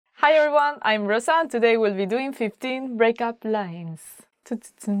Hi everyone, I'm Rosa and today we'll be doing 15 breakup lines.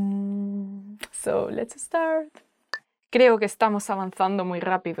 So let's start. Creo que estamos avanzando muy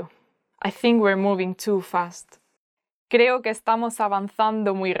rápido. I think we're moving too fast. Creo que estamos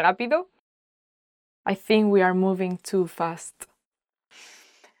avanzando muy rápido. I think we are moving too fast.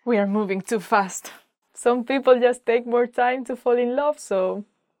 We are moving too fast. Some people just take more time to fall in love, so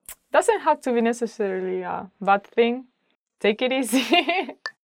doesn't have to be necessarily a bad thing. Take it easy.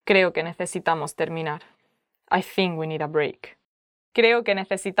 Creo que necesitamos terminar. I think we need a break. Creo que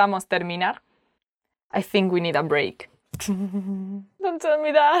necesitamos terminar. I think we need a break. Don't tell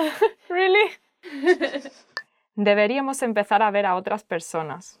me that. Really? Deberíamos empezar a ver a otras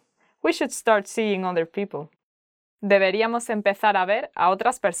personas. We should start seeing other people. Deberíamos empezar a ver a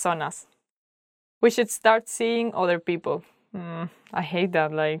otras personas. We should start seeing other people. I hate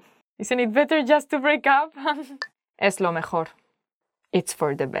that. Like, isn't it better just to break up? Es lo mejor. It's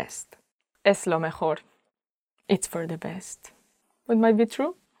for the best. Es lo mejor. It's for the best. It might be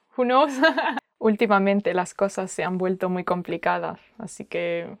true. Who knows? Últimamente las cosas se han vuelto muy complicadas, así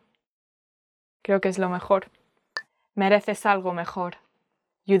que creo que es lo mejor. Mereces algo mejor.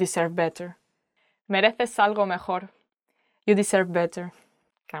 You deserve better. Mereces algo mejor. You deserve better.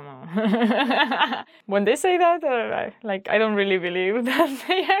 Come on. When they say that, I don't really believe that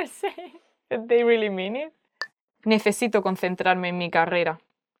they are saying that they really mean it. Necesito concentrarme en mi carrera.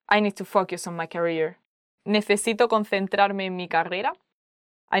 I need to focus on my career. Necesito concentrarme en mi carrera.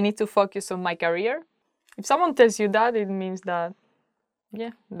 I need to focus on my career. If someone tells you that, it means that,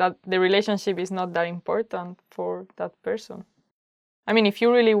 that the relationship is not that important for that person. I mean, if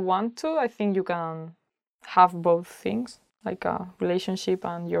you really want to, I think you can have both things, like a relationship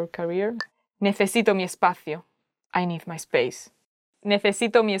and your career. Necesito mi espacio. I need my space.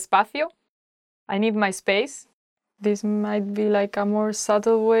 Necesito mi espacio. I need my space. This might be like a more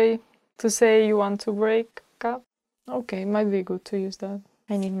subtle way to say you want to break up. Okay, might be good to use that.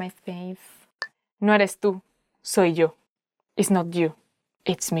 I need my space. No eres tú, soy yo. It's not you,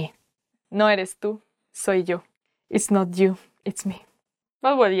 it's me. No eres tú, soy yo. It's not you, it's me.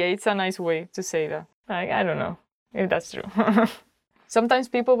 But well, yeah, it's a nice way to say that. I don't know if that's true. Sometimes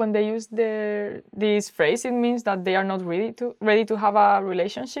people, when they use this phrase, it means that they are not ready to have a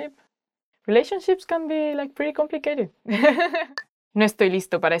relationship. Relationships can be like pretty complicated. No estoy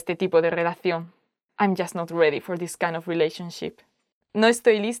listo para este tipo de relación. I'm just not ready for this kind of relationship. No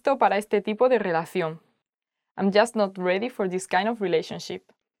estoy listo para este tipo de relación. I'm just not ready for this kind of relationship.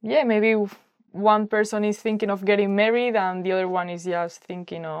 Yeah, maybe one person is thinking of getting married and the other one is just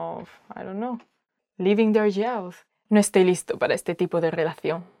thinking of, I don't know, living their youth. No estoy listo para este tipo de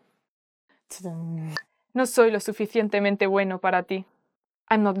relación. No soy lo suficientemente bueno para ti.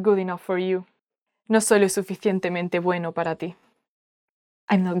 I'm not good enough for you. No soy lo suficientemente bueno para ti.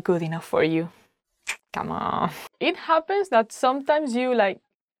 I'm not good enough for you. Come on. It happens that sometimes you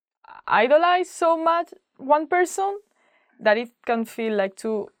idolize so much one person that it can feel like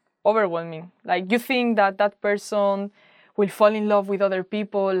too overwhelming. Like you think that that person will fall in love with other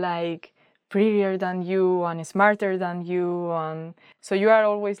people like prettier than you and smarter than you, and so you are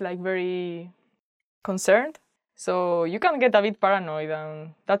always like very concerned. So you can get a bit paranoid,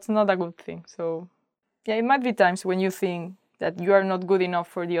 and that's not a good thing. So yeah, it might be times when you think that you are not good enough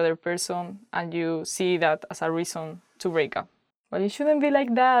for the other person and you see that as a reason to break up. But it shouldn't be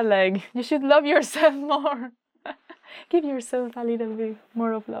like that. Like, you should love yourself more. Give yourself a little bit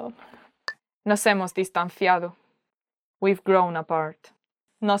more of love. Nos hemos distanciado. We've grown apart.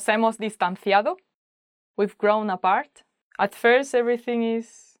 Nos hemos distanciado. We've grown apart. At first, everything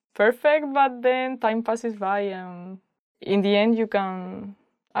is perfect, but then time passes by and in the end you can,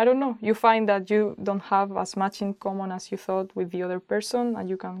 I don't know, you find that you don't have as much in common as you thought with the other person and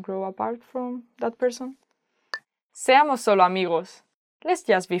you can grow apart from that person. Seamos solo amigos. Let's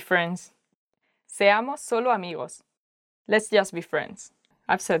just be friends. Seamos solo amigos. Let's just be friends.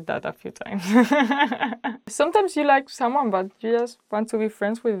 I've said that a few times. Sometimes you like someone, but you just want to be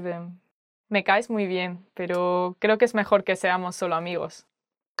friends with them. Me caes muy bien, pero creo que es mejor que seamos solo amigos.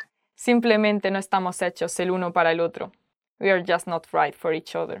 Simplemente no estamos hechos el uno para el otro. We are just not right for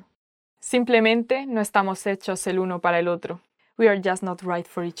each other. Simplemente no estamos hechos el uno para el otro. We are just not right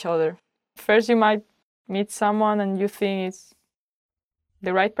for each other. First you might meet someone and you think it's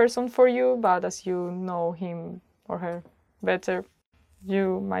the right person for you, but as you know him or her better,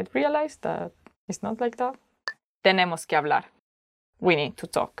 you might realize that it's not like that. Tenemos que hablar. We need to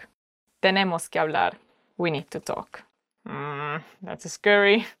talk. Tenemos que hablar. We need to talk. That's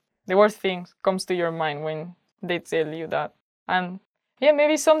scary. The worst thing comes to your mind when they tell you that. And yeah,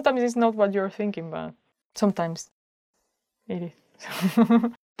 maybe sometimes it's not what you're thinking, but sometimes it is.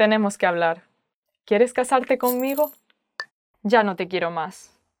 Tenemos que hablar. ¿Quieres casarte conmigo? Ya no te quiero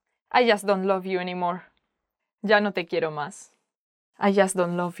más. I just don't love you anymore. Ya no te quiero más. I just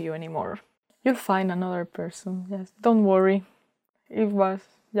don't love you anymore. You'll find another person. Yes, don't worry. It was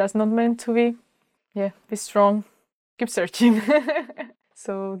just not meant to be. Yeah, be strong. Keep searching.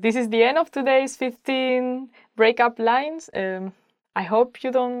 So this is the end of today's 15 breakup lines. I hope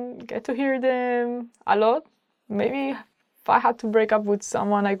you don't get to hear them a lot. Maybe if I had to break up with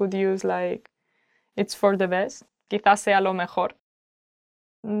someone, I could use like, it's for the best. Quizás sea lo mejor.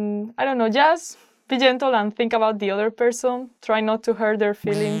 I don't know, just be gentle and think about the other person. Try not to hurt their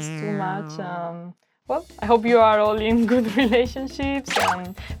feelings too much. Well, I hope you are all in good relationships,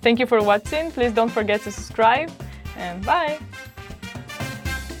 and thank you for watching. Please don't forget to subscribe, and bye!